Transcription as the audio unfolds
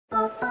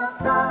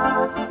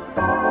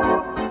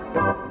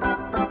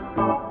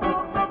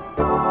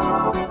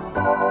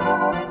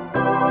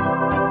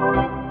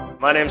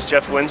name's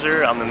Jeff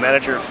Windsor. I'm the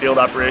manager of field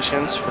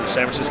operations for the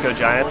San Francisco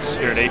Giants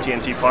here at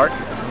AT&T Park.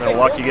 I'm going to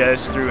walk you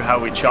guys through how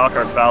we chalk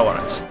our foul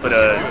lines. Put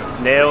a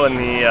nail in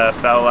the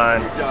foul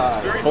line,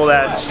 pull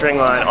that string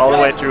line all the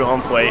way through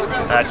home plate.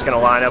 That's going to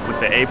line up with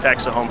the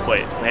apex of home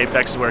plate. The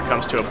apex is where it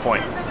comes to a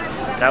point.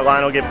 That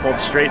line will get pulled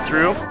straight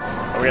through.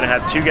 We're going to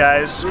have two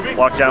guys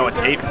walk down with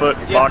 8-foot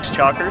box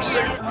chalkers.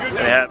 And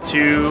they have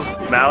 2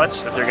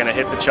 mallets that they're going to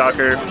hit the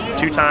chalker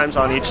 2 times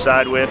on each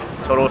side with,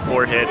 total of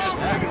 4 hits.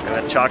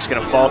 And the chalk's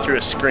going to fall through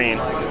a screen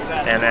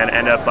and then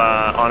end up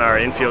on our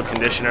infield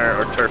conditioner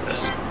or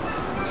turfus.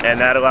 And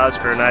that allows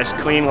for a nice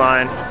clean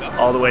line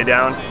all the way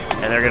down.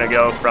 And they're going to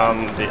go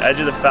from the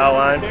edge of the foul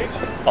line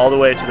all the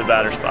way to the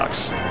batter's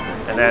box.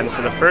 And then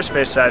for the first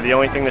base side, the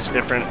only thing that's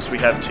different is we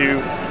have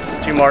two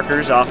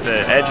markers off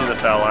the edge of the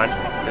foul line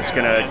that's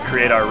going to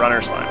create our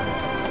runner's line.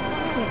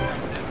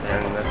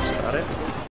 And that's about it.